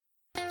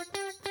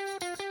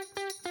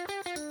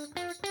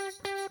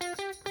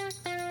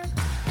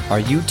Are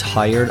you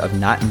tired of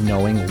not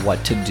knowing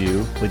what to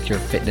do with your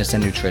fitness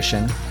and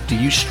nutrition? Do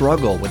you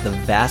struggle with the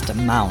vast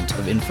amount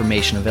of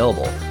information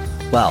available?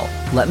 Well,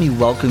 let me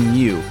welcome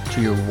you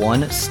to your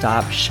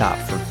one-stop shop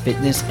for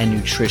fitness and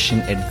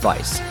nutrition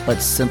advice.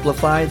 Let's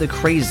simplify the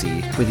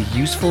crazy with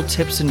useful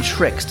tips and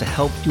tricks to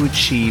help you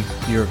achieve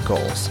your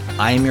goals.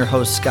 I am your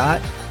host,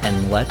 Scott,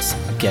 and let's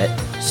get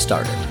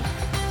started.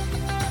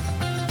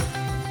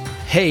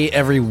 Hey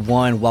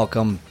everyone,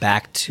 welcome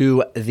back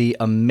to the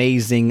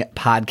amazing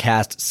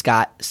podcast,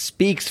 Scott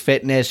Speaks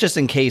Fitness. Just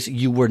in case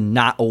you were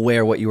not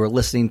aware what you were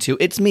listening to,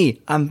 it's me.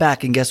 I'm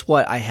back, and guess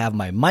what? I have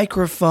my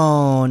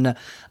microphone.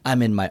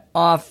 I'm in my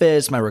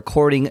office, my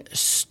recording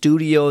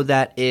studio,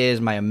 that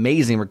is my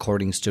amazing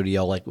recording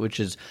studio, which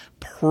is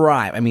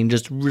prime. I mean,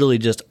 just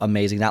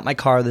amazing. Not my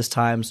car this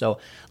time, so a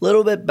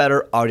little bit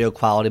better audio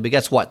quality, but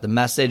guess what? The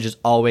message is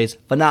always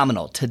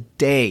phenomenal.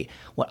 Today,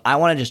 what I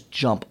want to just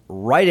jump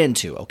right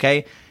into,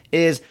 okay,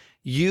 is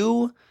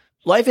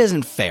life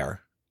isn't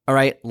fair, all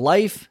right?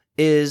 Life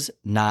is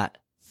not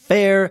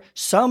fair.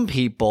 Some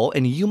people,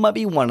 and you might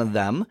be one of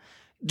them,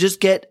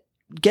 just get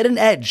an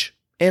edge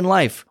in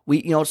life.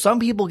 Some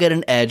people get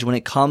an edge when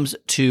it comes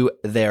to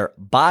their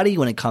body,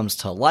 when it comes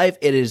to life.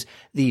 It is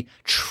the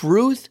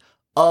truth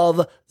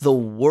of the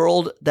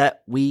world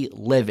that we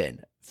live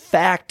in.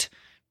 Fact,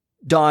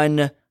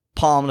 done,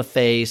 palm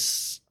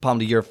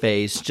to your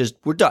face, just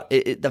we're done.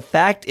 The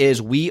fact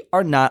is we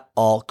are not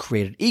all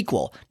created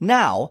equal.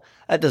 Now,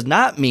 that does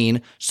not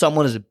mean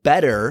someone is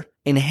better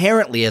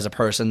inherently as a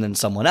person than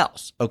someone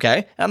else,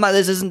 okay?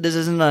 This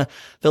isn't a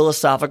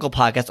philosophical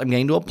podcast. I'm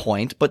getting to a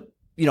point, but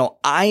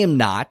I am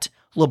not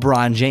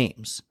LeBron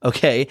James,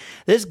 okay?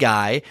 This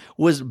guy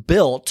was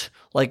built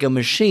like a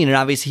machine, and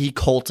obviously he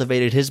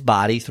cultivated his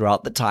body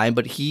throughout the time,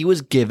 but he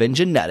was given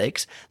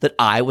genetics that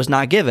I was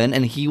not given,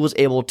 and he was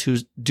able to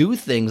do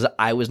things that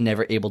I was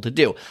never able to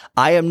do.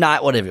 I am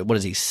not, what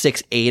is he,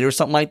 6'8" or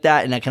something like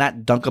that, and I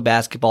cannot dunk a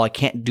basketball. I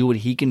can't do what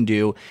he can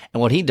do,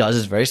 and what he does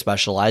is very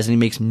specialized, and he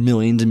makes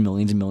millions and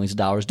millions and millions of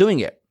dollars doing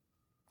it.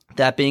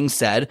 That being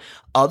said,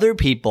 other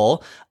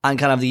people on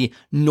kind of the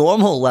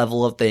normal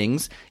level of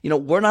things,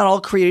 we're not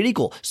all created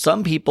equal.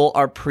 Some people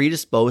are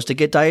predisposed to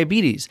get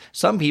diabetes.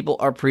 Some people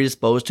are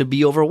predisposed to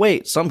be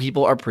overweight. Some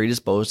people are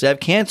predisposed to have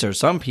cancer.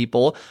 Some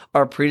people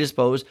are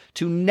predisposed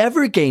to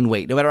never gain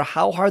weight, no matter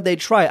how hard they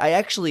try. I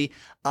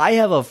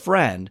have a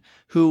friend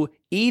who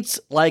eats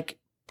like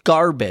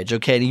garbage,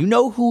 okay? And you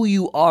know who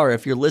you are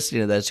if you're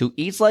listening to this, who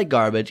eats like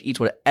garbage, eats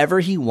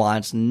whatever he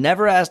wants,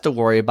 never has to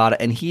worry about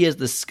it, and he is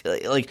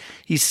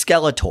he's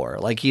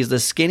Skeletor. He's the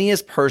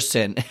skinniest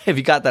person. If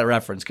you got that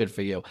reference, good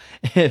for you.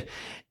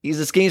 He's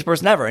the skinniest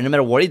person ever, and no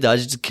matter what he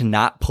does, he just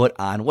cannot put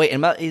on weight,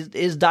 and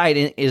his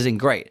diet isn't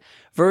great.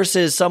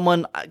 Versus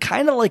someone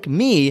kind of like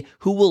me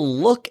who will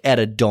look at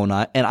a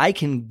donut and I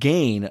can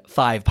gain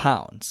 5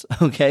 pounds,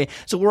 okay?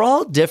 So we're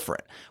all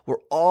different.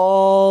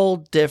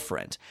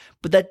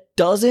 But that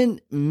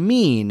doesn't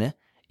mean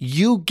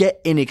you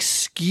get an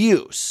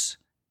excuse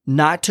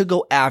not to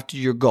go after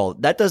your goal.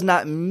 That does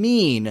not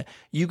mean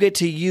you get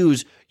to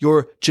use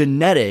your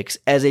genetics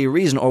as a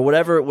reason, or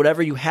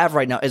whatever you have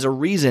right now as a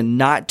reason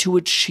not to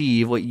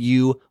achieve what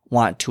you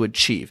want to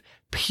achieve.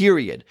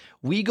 Period.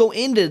 We go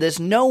into this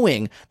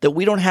knowing that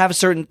we don't have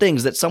certain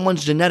things, that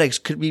someone's genetics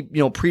could be,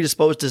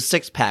 predisposed to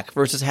six-pack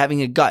versus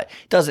having a gut.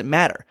 It doesn't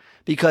matter,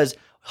 because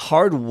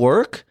hard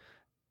work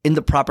in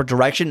the proper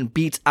direction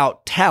beats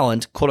out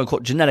talent, quote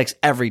unquote, genetics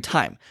every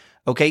time.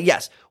 Okay.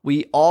 Yes,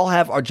 we all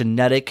have our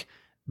genetic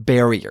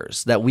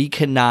barriers that we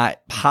cannot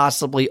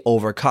possibly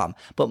overcome.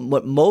 But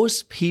what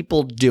most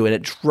people do, and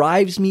it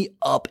drives me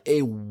up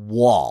a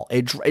wall,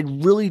 it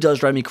really does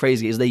drive me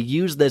crazy, is they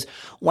use this,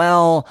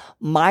 well,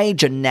 my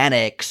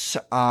genetics,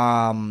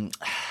 I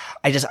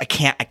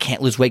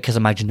can't lose weight because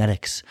of my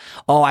genetics.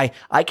 Oh, I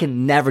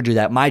can never do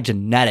that. My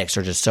genetics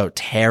are just so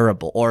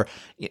terrible. Or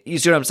you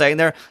see what I'm saying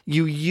there?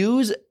 You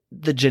use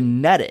the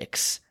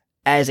genetics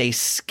as a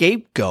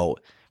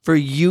scapegoat for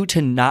you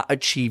to not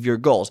achieve your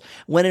goals.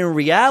 When in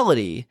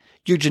reality,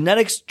 your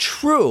genetics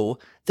true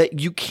that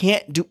you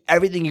can't do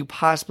everything you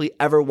possibly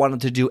ever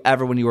wanted to do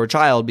ever when you were a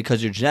child because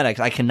of your genetics.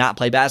 I cannot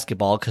play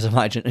basketball because of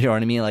my genetics, you know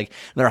what I mean? No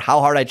matter how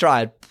hard I try,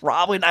 I'd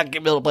probably not be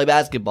able to play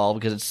basketball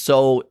because it's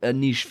so a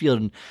niche field,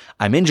 and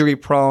I'm injury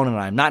prone, and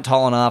I'm not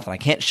tall enough, and I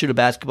can't shoot a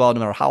basketball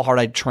no matter how hard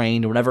I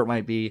trained or whatever it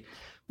might be.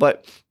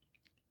 But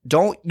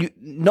no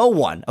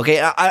one,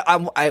 okay?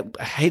 I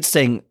hate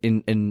saying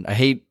I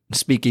hate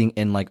speaking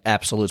in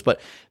absolutes,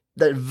 but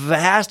the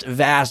vast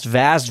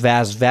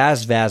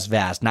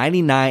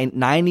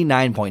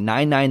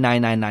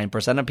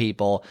 99.99999% of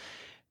people,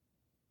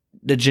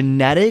 the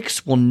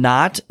genetics will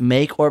not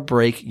make or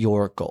break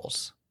your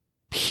goals.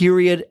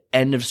 Period.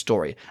 End of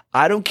story.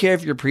 I don't care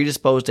if you're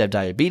predisposed to have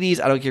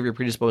diabetes. I don't care if you're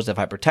predisposed to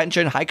have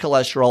hypertension, high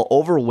cholesterol,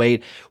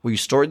 overweight, where you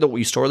store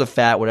the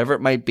fat, whatever it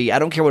might be. I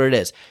don't care what it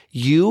is.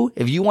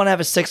 If you want to have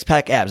a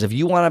six-pack abs, if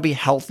you want to be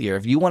healthier,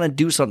 if you want to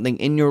do something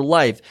in your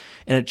life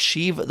and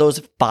achieve those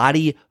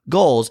body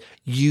goals,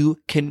 you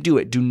can do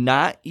it. Do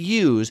not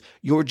use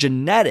your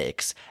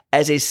genetics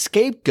as a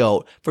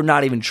scapegoat for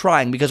not even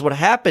trying. Because what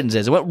happens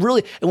is, and what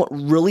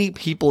really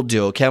people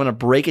do, okay, I'm going to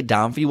break it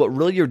down for you. What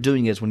really you're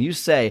doing is when you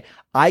say,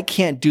 I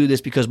can't do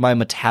this because my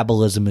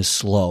metabolism is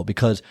slow,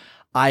 because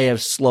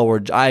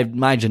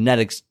my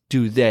genetics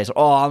do this.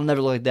 Oh, I'll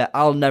never look like that.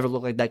 I'll never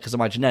look like that because of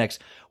my genetics.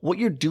 What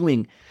you're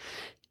doing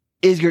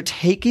is you're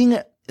taking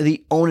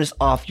the onus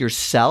off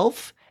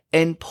yourself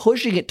and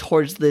pushing it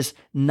towards this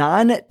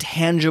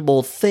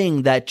non-tangible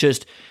thing that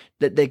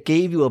that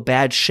gave you a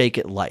bad shake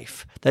at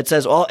life. That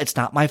says, oh, it's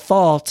not my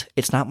fault.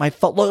 It's not my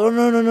fault.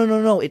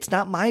 No. It's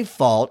not my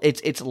fault.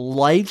 It's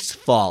life's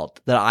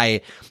fault that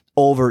I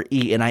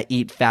overeat and I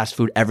eat fast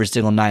food every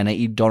single night and I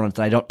eat donuts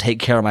and I don't take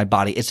care of my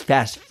body. It's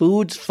fast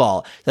food's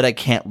fault that I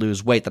can't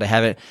lose weight, that I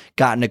haven't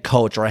gotten a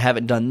coach, or I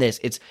haven't done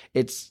this.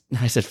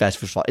 I said fast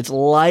food's fault. It's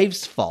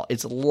life's fault.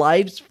 It's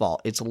life's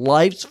fault. It's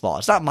life's fault.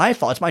 It's not my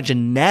fault. It's my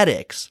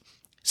genetics.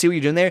 See what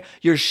you're doing there?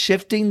 You're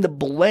shifting the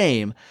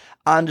blame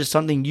onto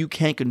something you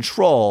can't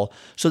control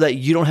so that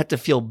you don't have to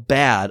feel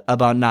bad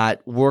about not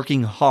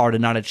working hard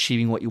and not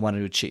achieving what you wanted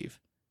to achieve.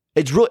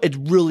 It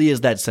really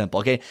is that simple,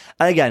 okay?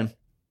 And again,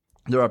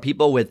 there are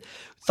people with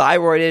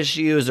thyroid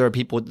issues. There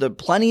are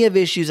plenty of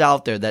issues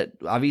out there that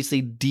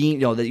obviously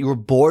that you were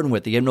born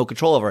with, that you have no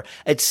control over.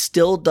 It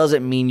still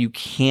doesn't mean you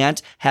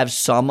can't have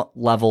some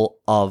level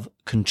of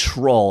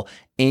control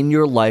in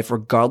your life,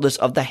 regardless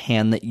of the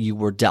hand that you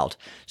were dealt.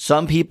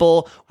 Some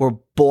people were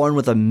born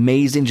with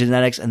amazing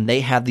genetics and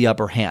they have the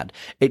upper hand.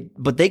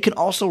 But they can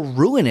also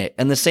ruin it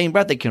in the same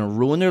breath. They can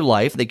ruin their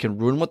life. They can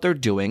ruin what they're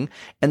doing.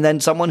 And then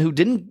someone who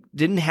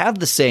didn't have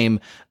the same,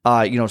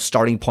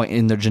 starting point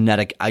in their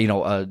genetic, in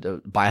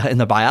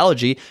the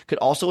biology could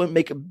also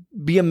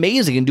be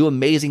amazing and do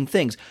amazing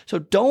things. So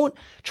don't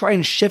try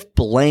and shift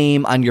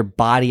blame on your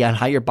body, on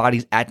how your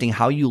body's acting,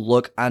 how you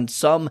look, on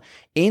some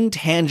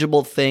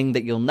intangible thing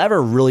that you'll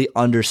never really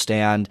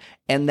understand,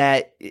 and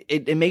that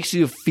it makes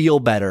you feel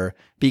better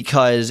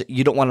because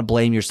you don't want to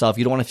blame yourself.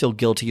 You don't want to feel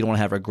guilty. You don't want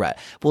to have regret.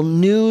 Well,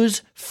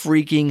 news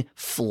freaking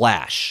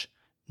flash.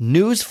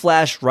 News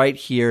flash right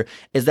here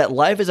is that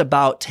life is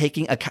about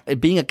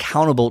being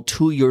accountable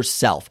to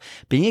yourself,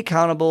 being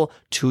accountable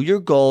to your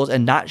goals,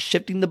 and not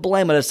shifting the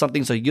blame onto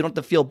something so you don't have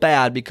to feel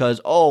bad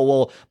because, oh,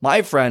 well,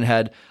 my friend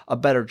had a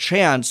better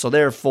chance, so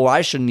therefore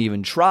I shouldn't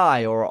even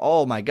try, or,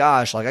 oh my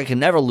gosh, like I can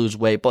never lose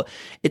weight. But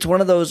it's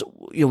one of those,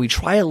 we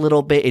try a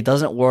little bit, it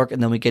doesn't work,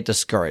 and then we get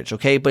discouraged,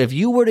 okay? But if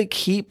you were to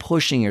keep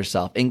pushing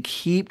yourself and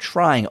keep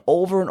trying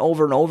over and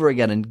over and over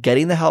again and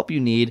getting the help you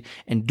need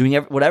and doing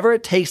whatever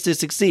it takes to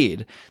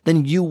succeed,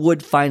 then you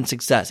would find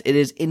success. It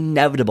is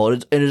inevitable.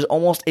 It is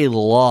almost a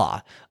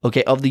law,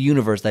 okay, of the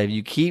universe that if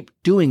you keep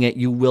doing it,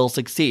 you will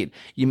succeed.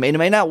 It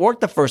may not work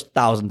the first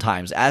 1,000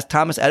 times. Ask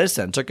Thomas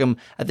Edison. It took him,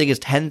 I think it's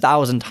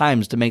 10,000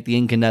 times to make the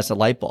incandescent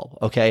light bulb,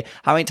 okay?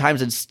 How many times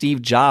did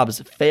Steve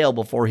Jobs fail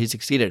before he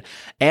succeeded?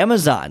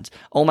 Amazon's,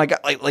 oh my God,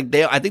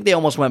 I think they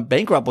almost went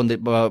bankrupt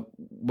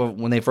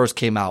when they first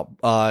came out.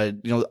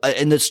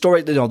 And the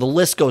story, the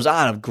list goes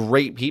on of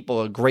great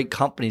people, great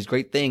companies,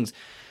 great things.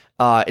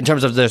 In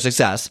terms of their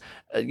success,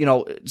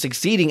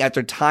 succeeding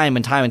after time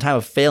and time and time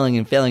of failing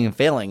and failing and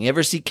failing. You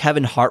ever see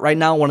Kevin Hart right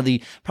now?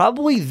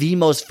 Probably the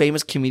most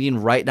famous comedian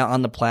right now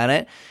on the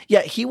planet.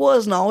 Yeah, he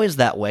wasn't always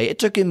that way. It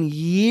took him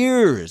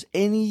years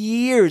and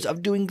years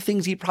of doing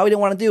things he probably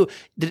didn't want to do.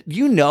 Did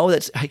you know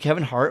that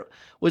Kevin Hart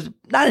was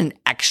not an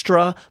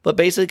extra, but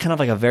basically kind of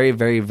like a very,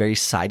 very, very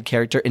side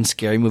character in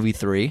Scary Movie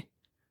 3?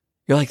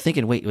 You're like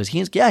thinking, wait, was he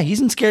in? Yeah,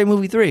 he's in Scary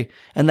Movie 3.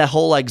 And that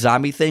whole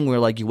zombie thing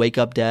where you wake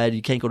up dead,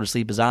 you can't go to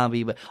sleep a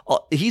zombie, but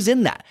he's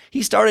in that.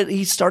 He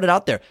started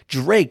out there.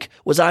 Drake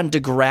was on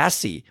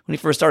Degrassi when he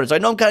first started. So I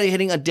know I'm kind of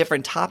hitting a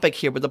different topic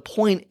here, but the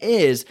point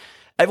is,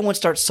 everyone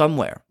starts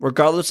somewhere.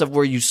 Regardless of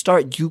where you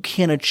start, you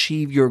can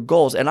achieve your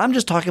goals. And I'm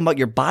just talking about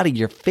your body,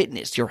 your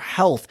fitness, your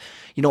health,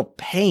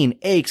 pain,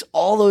 aches,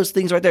 all those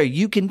things right there.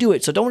 You can do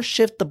it. So don't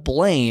shift the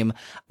blame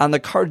on the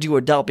cards you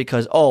were dealt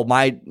because,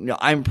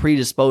 I'm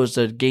predisposed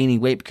to gaining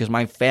weight because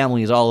my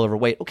family is all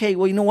overweight. Okay,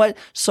 well, you know what?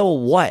 So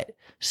what?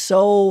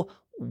 So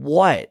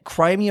what?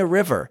 Cry me a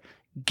river.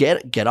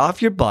 Get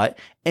off your butt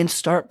and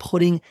start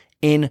putting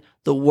in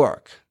the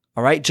work.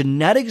 All right.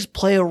 Genetics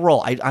play a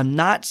role. I'm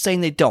not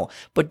saying they don't,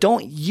 but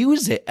don't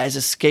use it as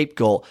a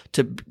scapegoat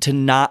to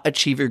not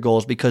achieve your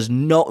goals because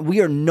we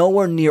are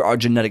nowhere near our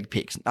genetic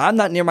peaks. I'm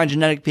not near my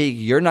genetic peak.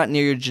 You're not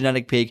near your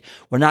genetic peak.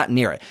 We're not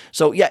near it.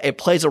 So yeah, it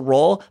plays a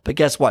role, but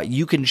guess what?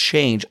 You can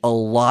change a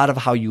lot of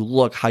how you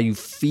look, how you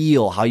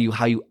feel, how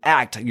you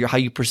act, how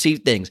you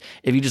perceive things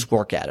if you just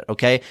work at it.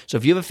 Okay. So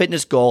if you have a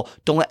fitness goal,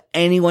 don't let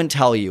anyone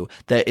tell you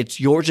that it's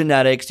your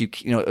genetics.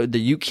 That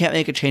you can't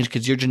make a change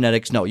because your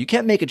genetics. No, you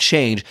can't make a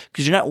change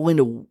because you're not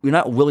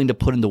willing to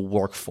put in the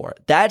work for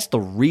it. That's the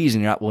reason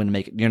you're not going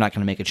to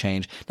make a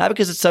change. Not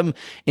because it's some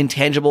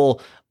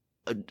intangible,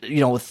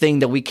 thing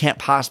that we can't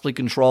possibly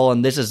control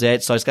and this is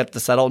it. So I just got to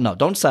settle. No,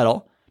 don't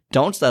settle.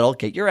 Don't settle.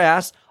 Get your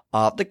ass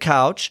off the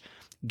couch,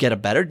 get a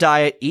better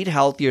diet, eat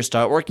healthier,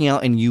 start working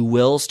out, and you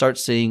will start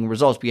seeing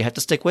results. But you have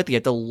to stick with it. You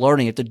have to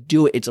learn it. You have to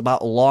do it. It's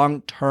about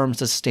long-term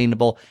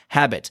sustainable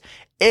habits.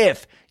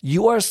 If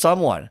you are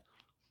someone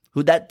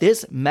who that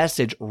this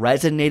message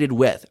resonated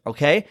with,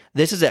 okay?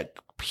 This is a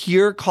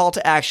pure call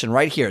to action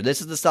right here. This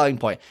is the selling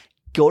point.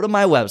 Go to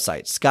my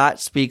website,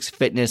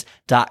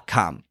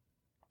 scottspeaksfitness.com.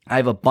 I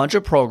have a bunch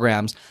of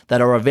programs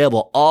that are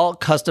available, all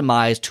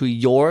customized to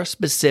your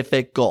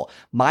specific goal.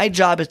 My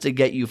job is to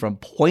get you from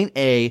point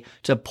A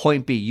to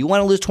point B. You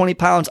want to lose 20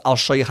 pounds? I'll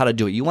show you how to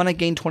do it. You want to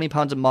gain 20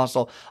 pounds of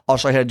muscle? I'll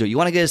show you how to do it. You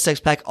want to get a six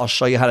pack? I'll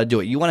show you how to do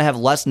it. You want to have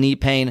less knee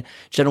pain,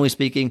 generally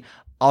speaking?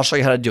 I'll show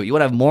you how to do it. You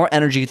want to have more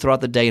energy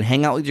throughout the day and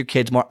hang out with your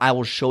kids more? I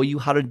will show you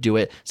how to do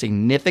it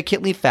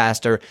significantly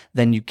faster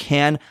than you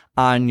can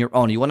on your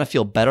own. You want to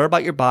feel better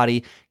about your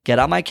body? Get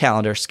on my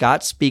calendar,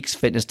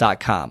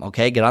 scottspeaksfitness.com,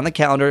 okay? Get on the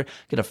calendar,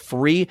 get a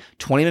free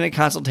 20-minute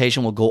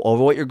consultation. We'll go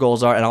over what your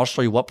goals are, and I'll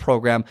show you what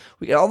program.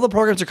 All the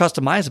programs are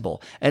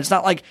customizable, and it's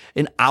not like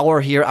an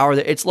hour here, hour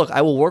there. It's, look,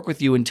 I will work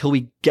with you until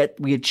we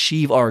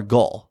achieve our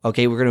goal,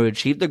 okay? We're going to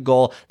achieve the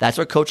goal. That's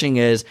what coaching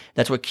is.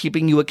 That's what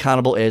keeping you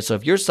accountable is. So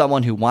if you're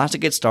someone who wants to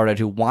get started,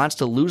 who wants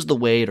to lose the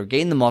weight or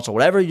gain the muscle,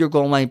 whatever your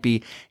goal might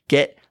be,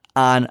 get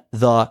on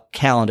the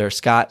calendar,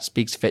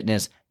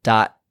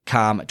 scottspeaksfitness.com.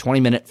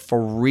 20-minute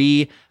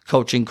free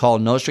coaching call,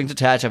 no strings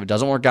attached. If it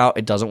doesn't work out,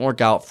 it doesn't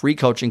work out. Free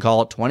coaching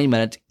call, 20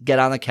 minutes, get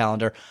on the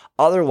calendar.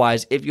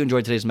 Otherwise, if you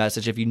enjoyed today's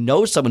message, if you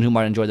know someone who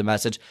might enjoy the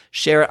message,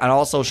 share it on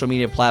all social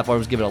media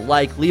platforms, give it a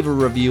like, leave a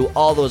review,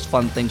 all those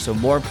fun things so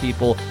more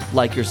people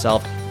like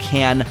yourself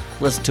can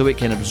listen to it,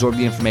 can absorb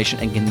the information,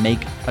 and can make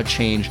a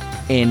change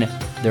in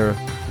their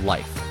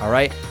life. All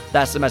right?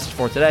 That's the message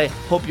for today.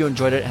 Hope you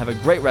enjoyed it. Have a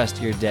great rest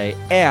of your day.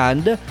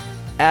 And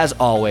as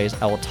always,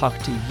 I will talk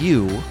to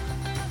you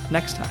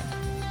next time.